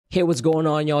Hey, what's going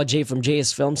on, y'all? Jay from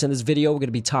JSFILMZ. In this video, we're going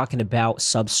to be talking about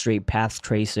substrate path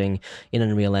tracing in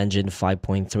Unreal Engine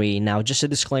 5.3. Now, just a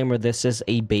disclaimer, this is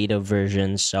a beta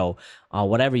version, so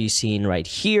whatever you're seeing right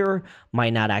here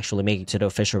might not actually make it to the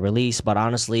official release, but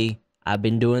honestly, I've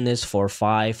been doing this for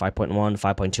 5.1,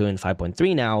 5.2, and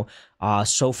 5.3 now.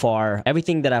 So far,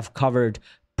 everything that I've covered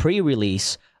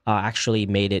pre-release actually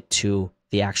made it to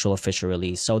the actual official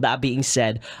release. So that being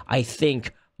said, I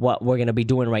think what we're going to be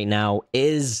doing right now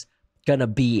is going to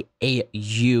be a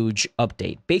huge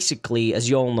update. Basically, as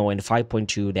you all know, in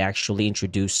 5.2, they actually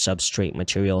introduced Substrate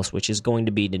Materials, which is going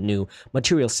to be the new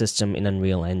material system in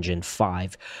Unreal Engine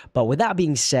 5. But with that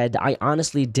being said, I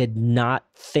honestly did not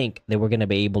think they were going to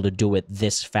be able to do it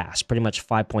this fast. Pretty much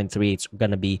 5.3, it's going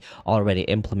to be already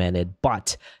implemented.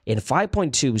 But in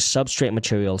 5.2, Substrate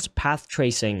Materials, path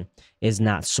tracing is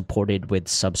not supported with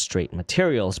Substrate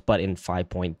Materials, but in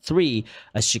 5.3,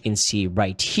 as you can see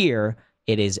right here,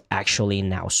 it is actually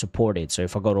now supported. So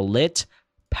if I go to lit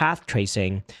path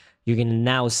tracing, you can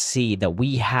now see that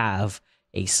we have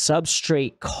a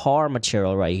substrate car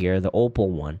material right here, the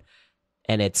opal one,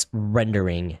 and it's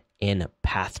rendering in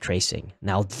path tracing.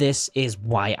 Now, this is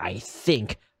why I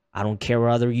think, I don't care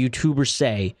what other YouTubers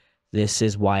say, this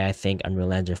is why I think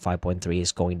Unreal Engine 5.3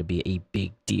 is going to be a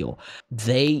big deal.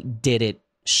 They did it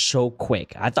so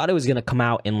quick. I thought it was going to come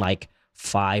out in like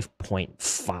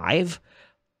 5.5,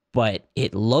 but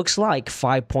it looks like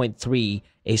 5.3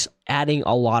 is adding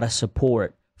a lot of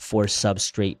support for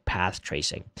substrate path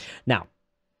tracing. Now,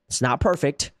 it's not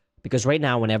perfect, because right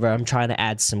now, whenever I'm trying to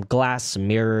add some glass, some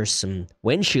mirrors, some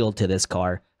windshield to this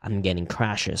car, I'm getting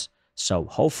crashes. So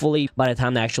hopefully by the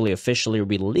time they actually officially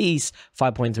release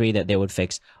 5.3 that they would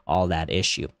fix all that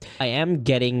issue. I am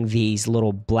getting these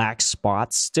little black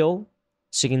spots still,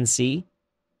 so you can see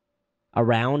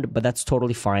around, but that's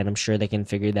totally fine. I'm sure they can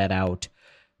figure that out.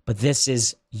 But this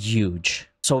is huge.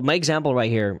 So my example right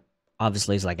here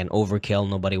obviously is like an overkill.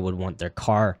 Nobody would want their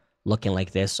car looking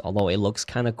like this, although it looks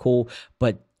kind of cool.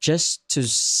 But just to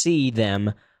see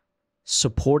them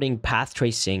supporting path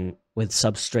tracing with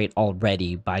substrate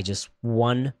already by just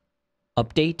one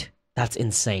update, that's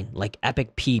insane. Like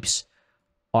Epic peeps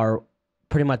are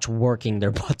pretty much working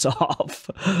their butts off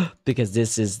because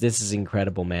this is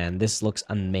incredible, man. This looks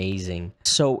amazing.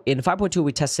 So in 5.2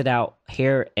 we tested out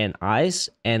hair and eyes,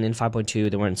 and in 5.2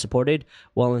 they weren't supported.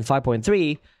 Well, in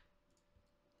 5.3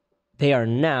 they are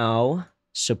now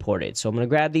supported. So I'm gonna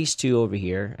grab these two over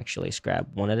here. Actually, let's grab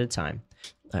one at a time.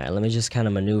 All right, let me just kind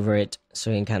of maneuver it so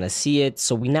you can kind of see it.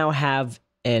 So we now have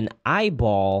an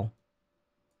eyeball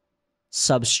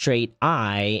substrate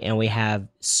eye, and we have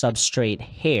substrate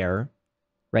hair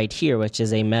right here, which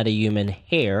is a metahuman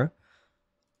hair.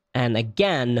 And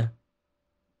again,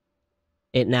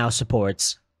 it now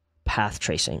supports path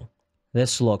tracing.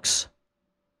 This looks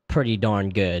pretty darn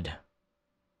good.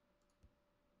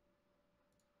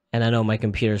 And I know my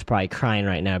computer's probably crying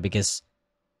right now because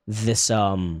this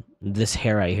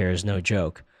hair right here is no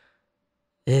joke.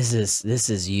 This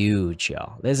is huge,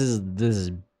 y'all. This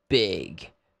is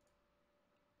big.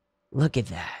 Look at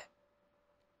that.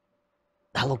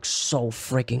 That looks so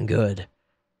freaking good.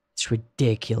 It's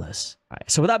ridiculous. All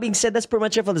right, so with that being said, that's pretty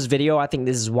much it for this video. I think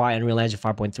this is why Unreal Engine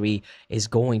 5.3 is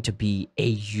going to be a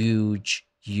huge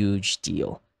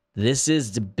deal. This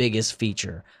is the biggest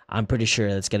feature I'm pretty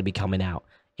sure that's going to be coming out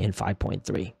in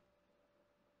 5.3.